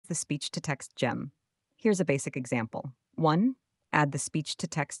the speech-to-text gem. Here's a basic example. 1. Add the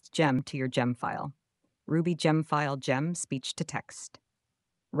speech-to-text gem to your Gemfile. Ruby Gemfile gem speech-to-text.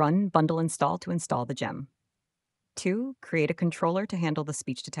 Run bundle install to install the gem. 2. Create a controller to handle the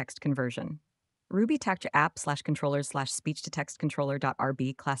speech-to-text conversion. Ruby tag app/controllers/speech-to-text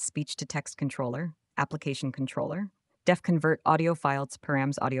controller.rb class speech-to-text controller, application controller. Def convert audio file to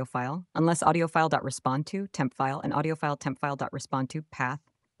params audio file, unless audio file.respond to temp file and audio file temp file.respond to path.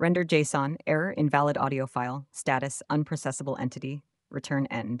 Render JSON, error, invalid audio file, status, unprocessable entity, return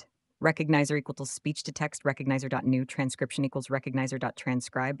end. Recognizer equals speech-to-text recognizer.new, transcription equals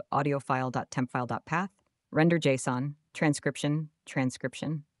recognizer.transcribe, audio file.tempfile.path. Render JSON, transcription,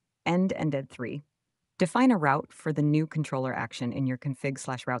 end ended 3. Define a route for the new controller action in your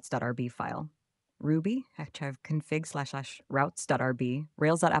config/routes.rb file. Ruby, config/routes.rb,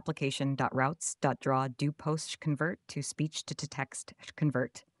 rails.application.routes.draw do post convert to speech-to-text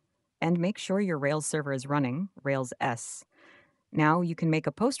convert. And make sure your Rails server is running, Rails S. Now you can make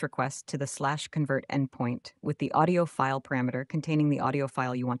a post request to the /convert endpoint with the audio file parameter containing the audio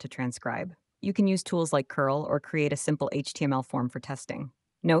file you want to transcribe. You can use tools like curl or create a simple HTML form for testing.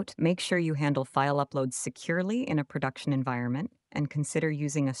 Note, make sure you handle file uploads securely in a production environment and consider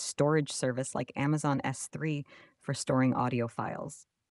using a storage service like Amazon S3 for storing audio files.